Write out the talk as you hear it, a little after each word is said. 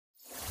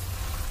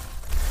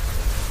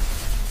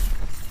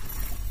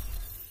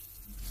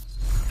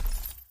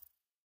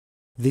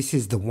This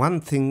is the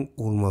one thing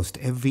almost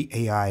every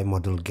AI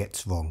model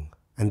gets wrong,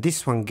 and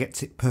this one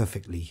gets it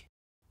perfectly.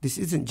 This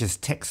isn't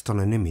just text on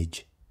an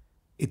image,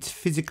 it's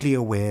physically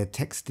aware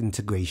text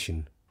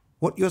integration.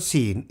 What you're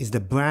seeing is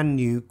the brand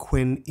new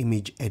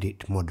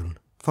Qwen-Image-Edit model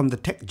from the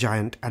tech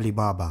giant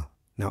Alibaba.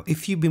 Now,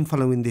 if you've been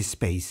following this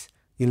space,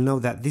 you'll know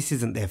that this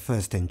isn't their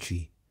first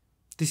entry.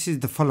 This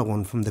is the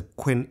follow-on from the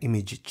Qwen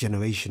image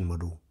generation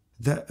model.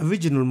 The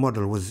original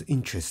model was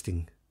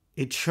interesting.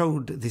 It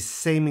showed this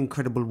same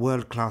incredible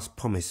world-class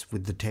promise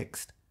with the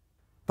text.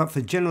 But for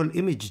general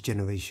image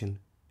generation,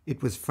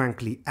 it was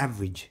frankly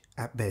average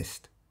at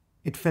best.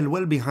 It fell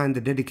well behind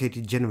the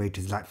dedicated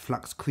generators like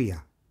Flux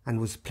Krea and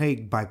was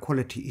plagued by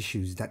quality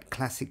issues that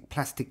classic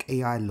plastic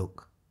AI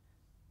look.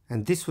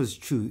 And this was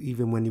true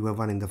even when you were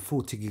running the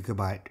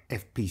 40GB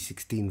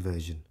FP16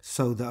 version.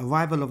 So the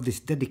arrival of this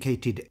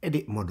dedicated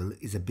edit model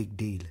is a big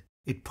deal.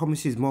 It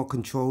promises more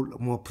control,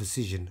 more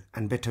precision,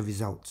 and better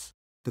results.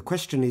 The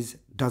question is,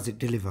 does it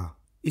deliver?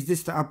 Is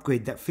this the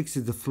upgrade that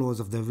fixes the flaws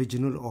of the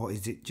original, or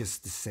is it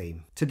just the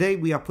same? Today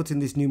we are putting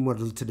this new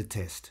model to the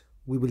test.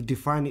 We will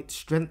define its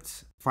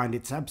strengths, find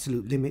its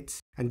absolute limits,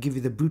 and give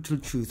you the brutal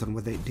truth on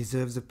whether it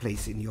deserves a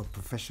place in your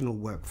professional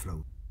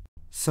workflow.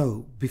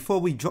 So, before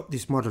we drop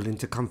this model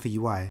into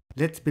ComfyUI,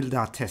 let's build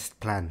our test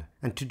plan.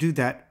 And to do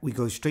that, we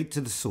go straight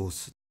to the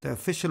source, the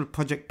official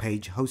project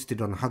page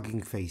hosted on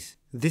Hugging Face.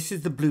 This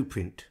is the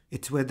blueprint.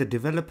 It's where the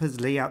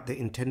developers lay out the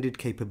intended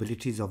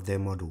capabilities of their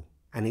model.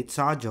 And it's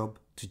our job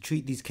to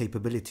treat these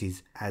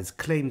capabilities as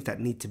claims that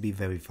need to be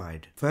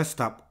verified.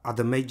 First up are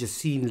the major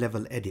scene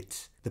level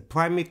edits. The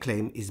primary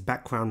claim is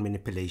background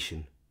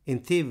manipulation. In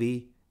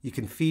theory, you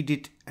can feed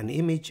it an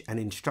image and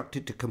instruct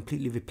it to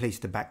completely replace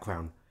the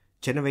background,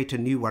 generate a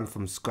new one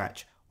from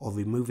scratch, or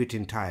remove it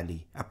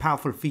entirely. A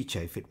powerful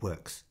feature if it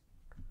works.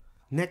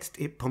 Next,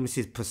 it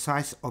promises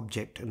precise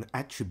object and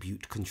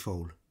attribute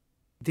control.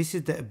 This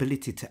is the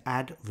ability to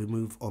add,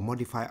 remove, or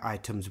modify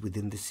items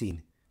within the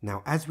scene.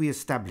 Now, as we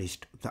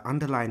established, the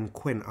underlying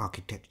Qwen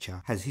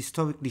architecture has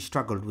historically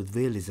struggled with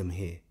realism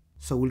here.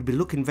 So we'll be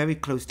looking very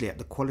closely at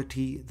the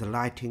quality, the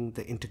lighting,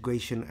 the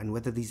integration, and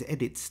whether these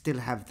edits still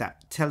have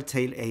that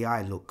telltale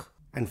AI look.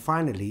 And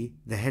finally,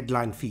 the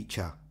headline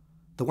feature,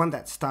 the one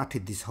that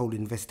started this whole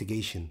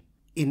investigation,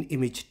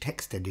 in-image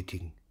text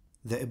editing.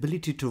 The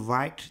ability to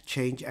write,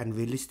 change, and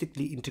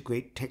realistically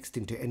integrate text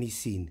into any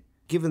scene.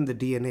 Given the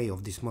DNA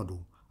of this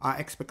model, our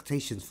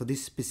expectations for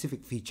this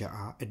specific feature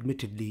are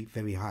admittedly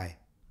very high.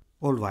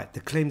 Alright,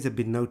 the claims have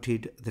been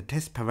noted, the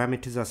test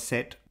parameters are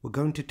set. We're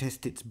going to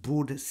test its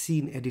broad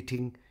scene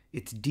editing,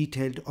 its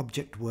detailed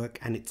object work,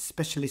 and its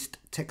specialist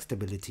text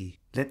ability.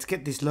 Let's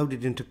get this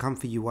loaded into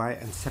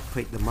ComfyUI and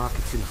separate the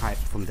marketing hype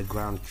from the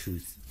ground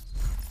truth.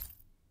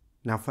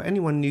 Now, for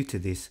anyone new to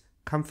this,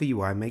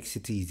 ComfyUI makes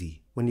it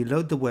easy. When you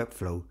load the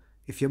workflow,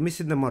 if you're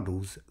missing the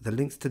models, the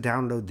links to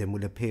download them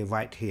will appear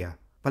right here.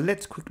 But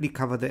let's quickly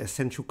cover the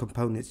essential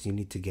components you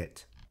need to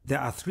get. There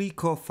are 3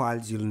 core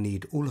files you'll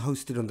need, all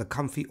hosted on the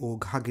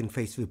Comfy.org Hugging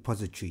Face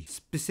repository,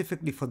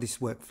 specifically for this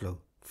workflow.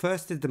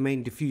 First is the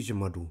main diffusion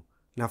model.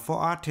 Now for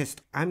our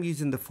test, I'm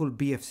using the full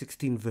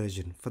BF16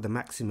 version for the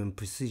maximum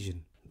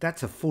precision.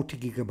 That's a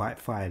 40GB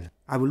file.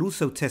 I will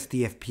also test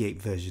the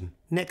FP8 version.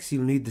 Next,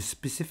 you'll need the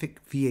specific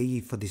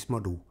VAE for this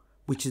model,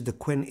 which is the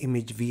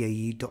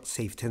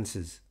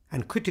Qwen-Image-VAE.SafeTensors.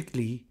 And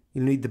critically,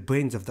 you'll need the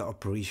brains of the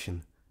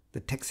operation, the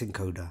text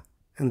encoder.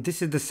 And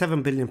this is the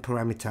 7 billion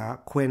parameter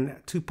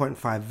Qwen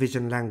 2.5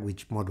 vision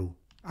language model.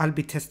 I'll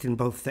be testing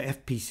both the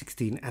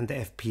FP16 and the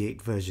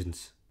FP8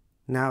 versions.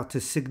 Now, to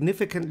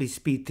significantly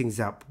speed things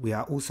up, we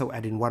are also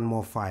adding one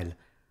more file,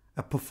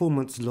 a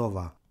performance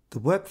LoRa. The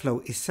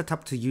workflow is set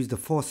up to use the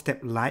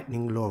 4-step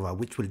lightning LoRa,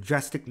 which will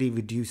drastically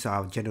reduce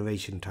our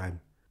generation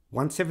time.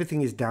 Once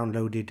everything is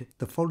downloaded,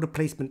 the folder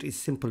placement is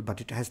simple, but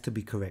it has to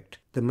be correct.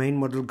 The main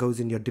model goes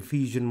in your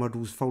diffusion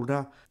models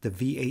folder, the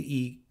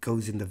VAE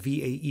goes in the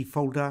VAE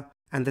folder,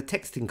 and the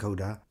text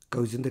encoder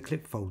goes in the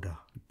clip folder.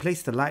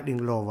 Place the lightning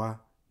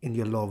LoRa in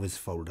your LoRa's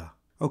folder.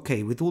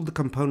 Okay, with all the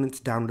components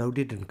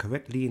downloaded and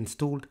correctly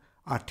installed,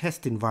 our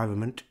test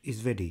environment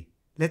is ready.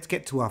 Let's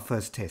get to our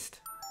first test.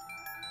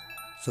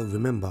 So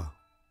remember,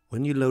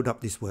 when you load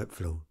up this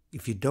workflow,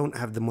 if you don't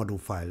have the model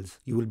files,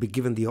 you will be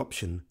given the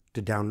option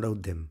to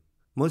download them.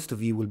 Most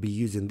of you will be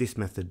using this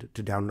method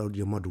to download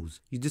your models.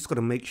 You just got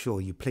to make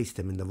sure you place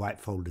them in the right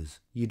folders.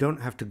 You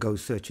don't have to go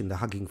searching the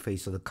Hugging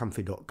Face or the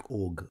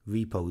Comfy.org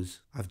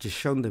repos. I've just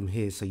shown them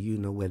here so you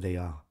know where they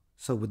are.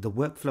 So with the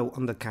workflow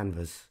on the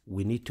canvas,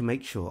 we need to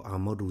make sure our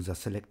models are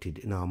selected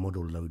in our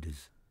model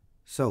loaders.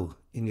 So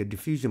in your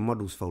diffusion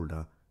models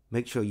folder,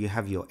 make sure you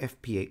have your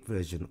FP8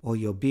 version or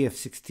your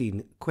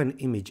BF16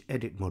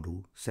 Qwen-Image-Edit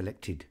model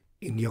selected.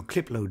 In your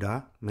clip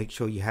loader, make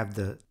sure you have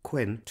the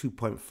Qwen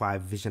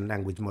 2.5 vision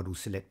language model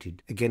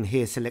selected. Again,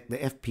 here select the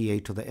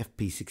FP8 or the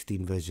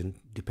FP16 version,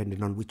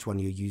 depending on which one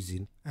you're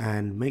using.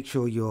 And make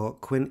sure your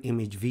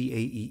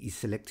Qwen-Image-VAE is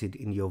selected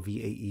in your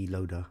VAE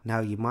loader. Now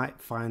you might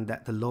find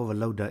that the LoRa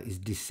loader is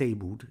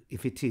disabled.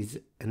 If it is,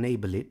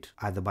 enable it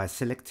either by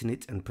selecting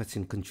it and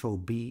pressing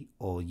Ctrl B,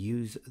 or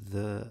use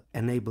the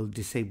Enable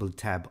Disabled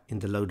tab in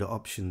the loader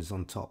options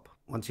on top.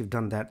 Once you've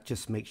done that,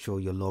 just make sure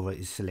your LoRa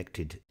is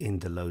selected in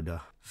the loader.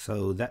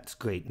 So that's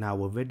great. Now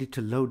we're ready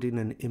to load in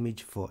an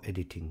image for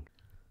editing.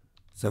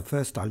 So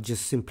first I'll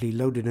just simply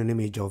load in an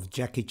image of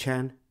Jackie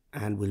Chan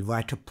and we'll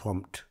write a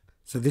prompt.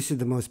 So this is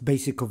the most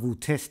basic of all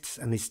tests,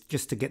 and it's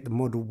just to get the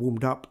model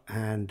warmed up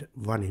and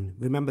running.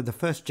 Remember, the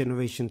first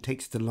generation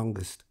takes the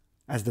longest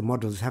as the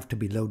models have to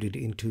be loaded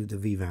into the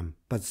VRAM,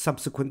 but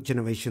subsequent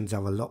generations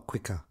are a lot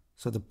quicker.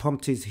 So the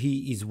prompt is,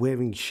 he is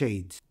wearing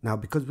shades. Now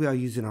because we are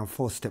using our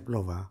 4-step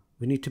LoRa,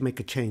 we need to make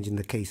a change in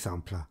the K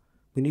sampler.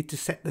 We need to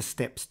set the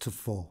steps to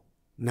 4.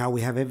 Now we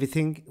have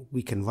everything,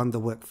 we can run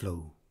the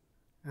workflow.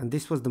 And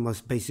this was the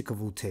most basic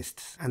of all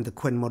tests, and the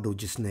Qwen model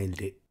just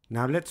nailed it.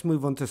 Now let's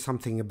move on to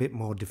something a bit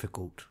more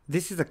difficult.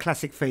 This is a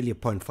classic failure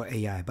point for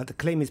AI, but the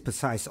claim is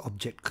precise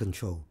object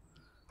control.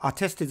 Our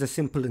test is a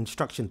simple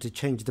instruction to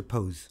change the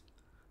pose.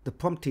 The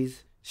prompt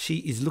is, she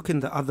is looking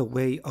the other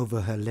way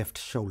over her left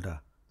shoulder.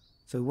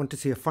 So we want to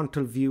see a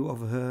frontal view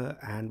of her,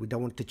 and we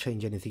don't want to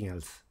change anything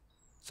else.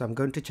 So I'm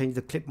going to change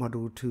the clip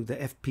model to the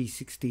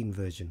FP16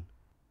 version,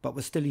 but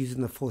we're still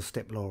using the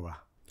 4-step LoRa.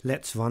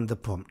 Let's run the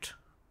prompt.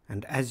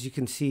 And as you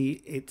can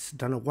see, it's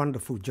done a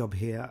wonderful job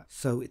here.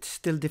 So it's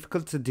still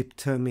difficult to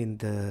determine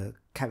the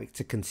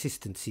character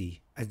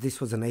consistency, as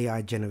this was an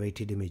AI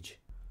generated image.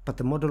 But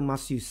the model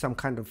must use some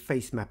kind of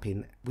face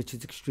mapping, which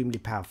is extremely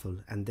powerful,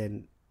 and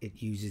then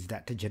it uses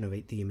that to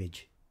generate the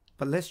image.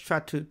 But let's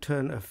try to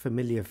turn a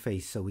familiar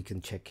face so we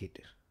can check it.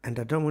 And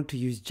I don't want to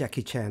use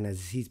Jackie Chan,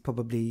 as he's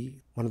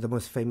probably one of the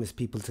most famous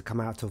people to come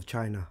out of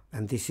China.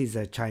 And this is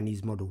a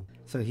Chinese model,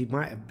 so he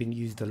might have been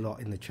used a lot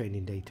in the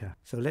training data.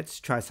 So let's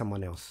try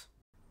someone else.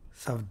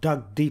 So I've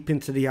dug deep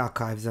into the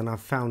archives and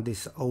I've found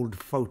this old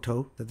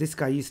photo that this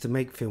guy used to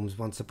make films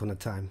once upon a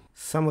time.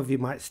 Some of you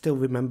might still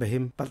remember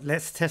him, but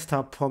let's test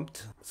our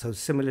prompt. So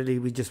similarly,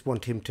 we just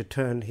want him to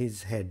turn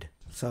his head.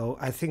 So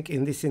I think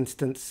in this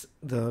instance,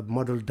 the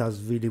model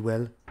does really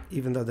well,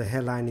 even though the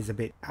hairline is a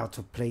bit out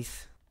of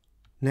place.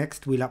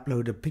 Next, we'll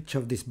upload a picture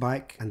of this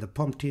bike, and the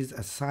prompt is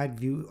a side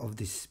view of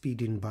this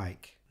speeding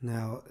bike.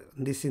 Now,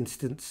 in this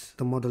instance,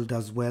 the model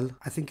does well.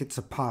 I think it's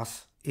a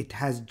pass. It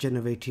has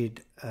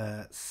generated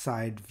a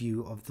side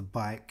view of the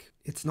bike.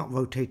 It's not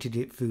rotated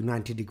it through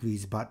 90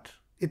 degrees, but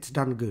it's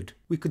done good.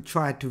 We could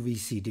try to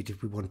reseed it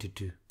if we wanted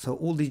to. So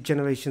all these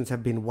generations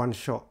have been one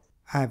shot.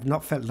 I have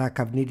not felt like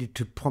I've needed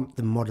to prompt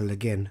the model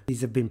again.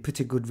 These have been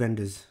pretty good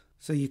renders.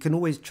 So you can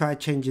always try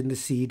changing the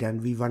seed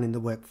and rerunning the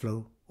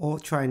workflow, or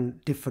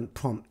trying different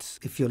prompts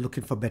if you're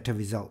looking for better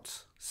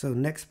results. So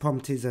next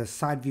prompt is a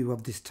side view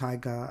of this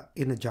tiger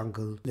in a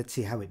jungle. Let's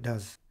see how it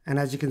does. And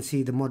as you can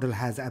see, the model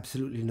has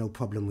absolutely no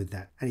problem with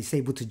that, and it's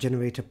able to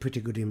generate a pretty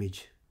good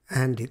image.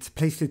 And it's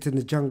placed it in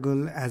the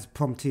jungle as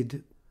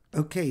prompted.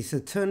 Okay, so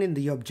turn in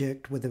the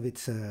object, whether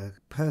it's a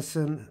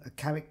person, a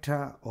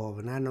character, or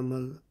an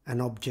animal, an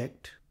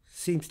object.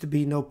 Seems to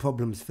be no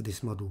problems for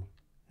this model.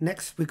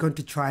 Next, we're going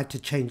to try to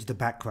change the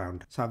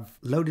background. So I've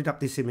loaded up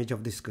this image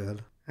of this girl,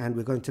 and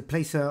we're going to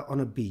place her on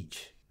a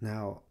beach.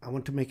 Now, I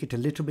want to make it a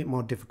little bit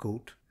more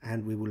difficult,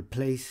 and we will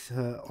place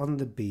her on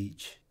the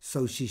beach.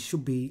 So she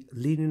should be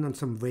leaning on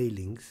some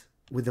railings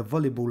with a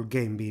volleyball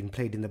game being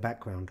played in the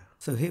background.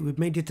 So here we've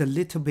made it a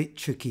little bit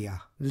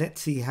trickier.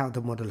 Let's see how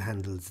the model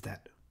handles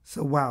that.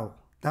 So wow,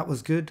 that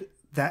was good.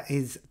 That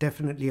is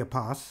definitely a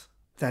pass.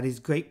 That is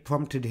great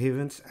prompt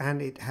adherence,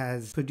 and it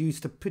has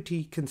produced a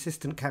pretty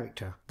consistent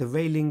character. The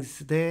railings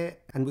there,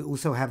 and we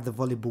also have the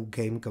volleyball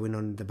game going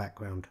on in the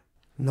background.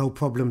 No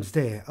problems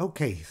there.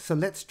 Okay, so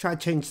let's try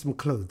change some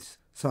clothes.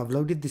 So I've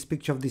loaded this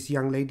picture of this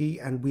young lady,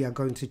 and we are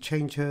going to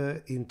change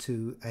her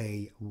into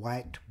a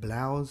white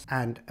blouse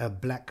and a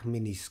black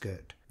mini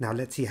skirt. Now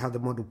let's see how the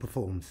model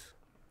performs.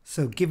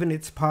 So given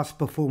its past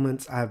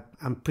performance,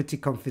 I'm pretty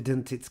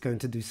confident it's going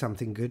to do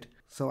something good.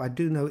 So I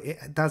do know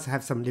it does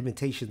have some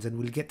limitations, and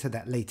we'll get to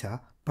that later.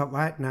 But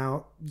right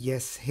now,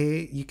 yes,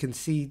 here you can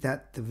see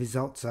that the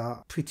results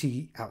are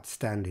pretty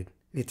outstanding.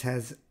 It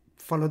has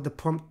followed the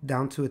prompt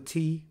down to a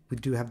T. We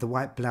do have the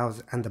white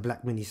blouse and the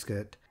black mini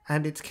skirt,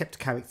 and it's kept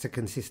character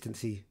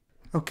consistency.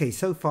 Okay,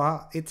 so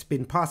far it's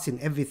been passing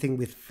everything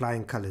with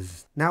flying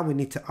colors. Now we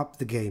need to up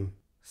the game.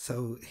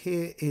 So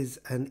here is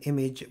an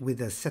image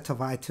with a set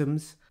of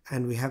items,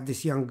 and we have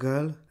this young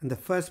girl, and the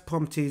first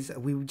prompt is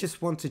we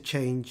just want to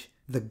change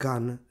the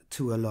gun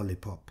to a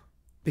lollipop,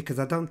 because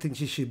I don't think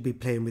she should be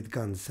playing with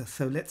guns.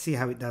 So let's see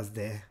how it does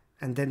there,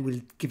 and then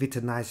we'll give it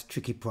a nice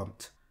tricky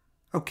prompt.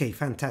 Okay,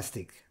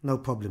 fantastic, no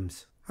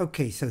problems.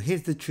 Okay, so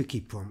here's the tricky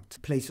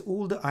prompt. Place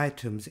all the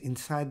items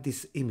inside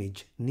this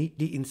image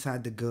neatly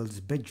inside the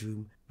girl's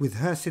bedroom, with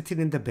her sitting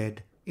in the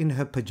bed in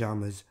her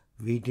pajamas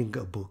reading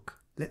a book.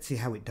 Let's see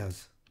how it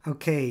does.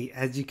 Okay,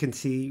 as you can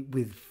see,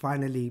 we've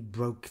finally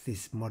broke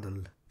this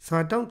model. So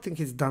I don't think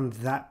it's done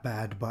that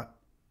bad, but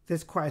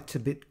there's quite a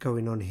bit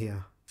going on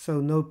here.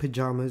 So no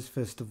pajamas,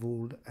 first of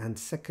all, and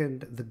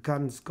second, the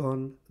gun's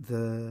gone,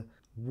 the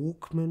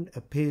Walkman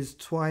appears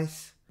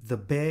twice, the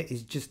bear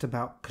is just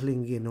about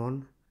clinging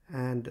on,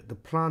 and the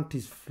plant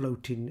is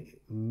floating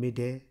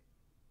midair.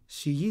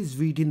 She is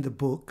reading the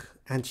book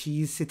and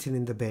she is sitting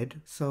in the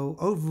bed. So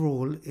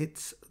overall,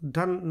 it's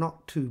done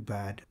not too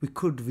bad. We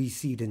could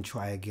reseed and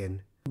try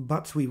again,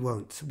 but we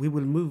won't. We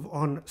will move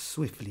on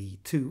swiftly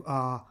to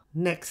our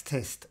next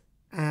test.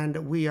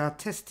 And we are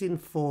testing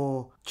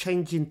for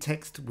changing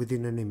text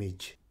within an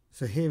image.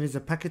 So here is a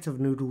packet of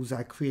noodles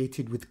I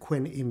created with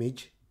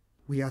Qwen-Image.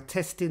 We are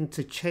testing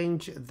to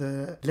change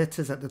the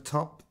letters at the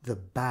top, the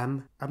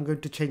BAM. I'm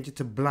going to change it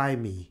to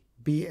Blimey,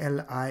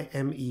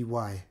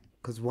 B-L-I-M-E-Y.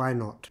 Because why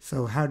not?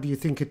 So how do you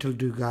think it'll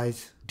do,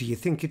 guys? Do you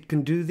think it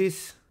can do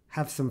this?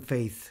 Have some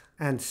faith.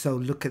 And so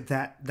look at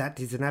that. That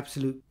is an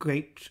absolute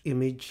great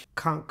image.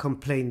 Can't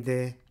complain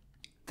there.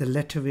 The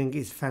lettering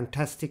is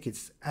fantastic.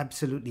 It's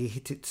absolutely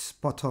hit it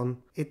spot on.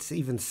 It's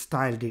even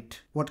styled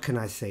it. What can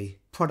I say?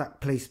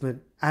 Product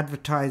placement,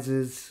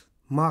 advertisers,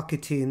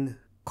 marketing,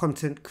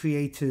 content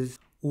creators,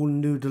 all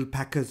noodle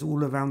packers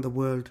all around the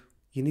world.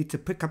 You need to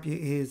pick up your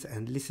ears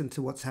and listen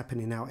to what's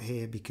happening out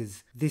here,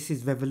 because this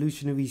is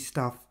revolutionary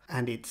stuff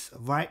and it's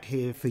right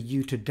here for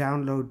you to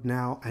download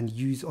now and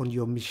use on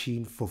your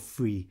machine for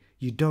free.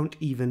 You don't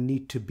even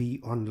need to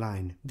be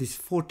online. This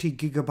 40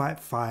 gigabyte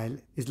file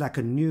is like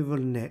a neural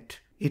net.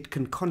 It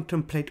can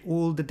contemplate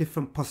all the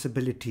different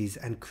possibilities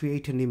and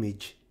create an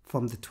image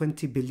from the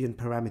 20 billion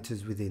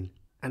parameters within.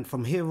 And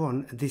from here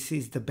on, this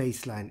is the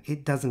baseline.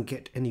 It doesn't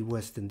get any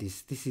worse than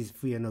this. This is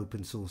free and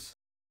open source.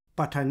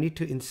 But I need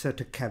to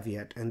insert a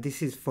caveat, and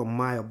this is from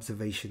my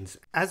observations.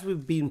 As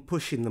we've been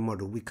pushing the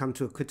model, we come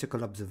to a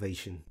critical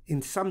observation.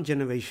 In some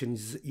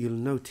generations, you'll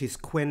notice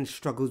Qwen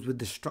struggles with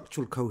the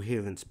structural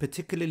coherence,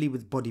 particularly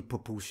with body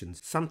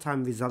proportions,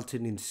 sometimes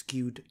resulting in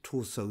skewed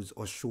torsos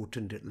or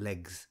shortened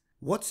legs.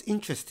 What's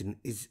interesting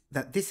is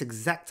that this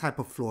exact type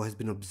of flaw has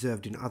been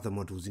observed in other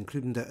models,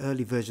 including the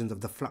early versions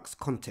of the Flux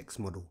context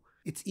model.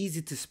 It's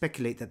easy to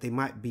speculate that they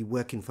might be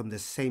working from the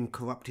same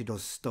corrupted or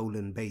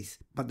stolen base,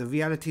 but the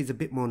reality is a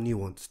bit more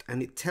nuanced,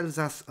 and it tells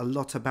us a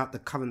lot about the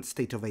current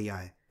state of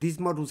AI. These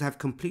models have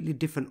completely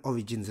different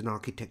origins and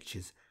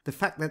architectures. The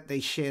fact that they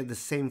share the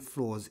same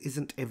flaws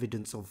isn't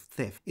evidence of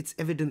theft, it's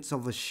evidence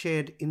of a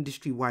shared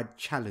industry-wide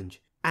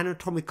challenge.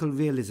 Anatomical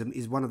realism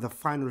is one of the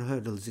final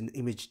hurdles in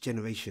image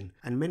generation,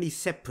 and many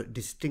separate,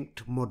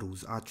 distinct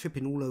models are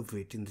tripping all over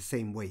it in the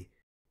same way.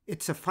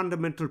 It's a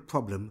fundamental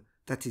problem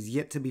that is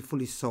yet to be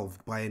fully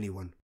solved by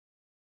anyone.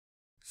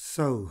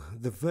 So,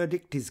 the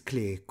verdict is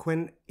clear.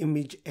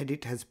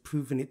 Qwen-Image-Edit has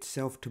proven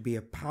itself to be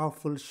a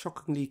powerful,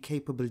 shockingly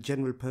capable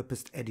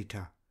general-purpose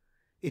editor.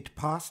 It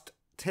passed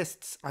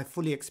tests I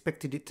fully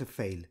expected it to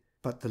fail,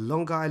 but the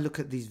longer I look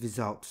at these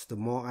results, the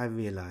more I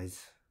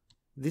realize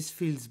this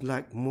feels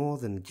like more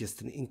than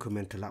just an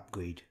incremental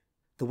upgrade.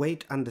 The way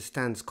it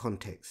understands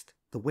context,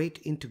 the way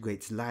it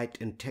integrates light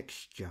and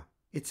texture,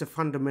 it's a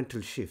fundamental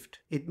shift.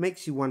 It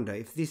makes you wonder,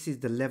 if this is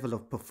the level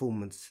of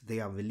performance they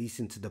are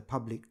releasing to the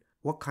public,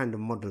 what kind of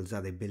models are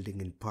they building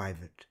in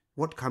private?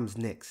 What comes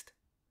next?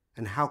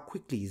 And how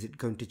quickly is it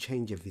going to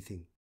change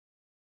everything?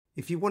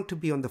 If you want to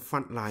be on the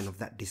front line of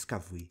that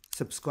discovery,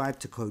 subscribe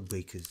to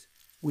Codebreakers.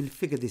 We'll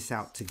figure this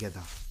out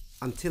together.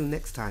 Until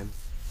next time,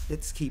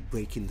 let's keep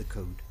breaking the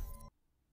code.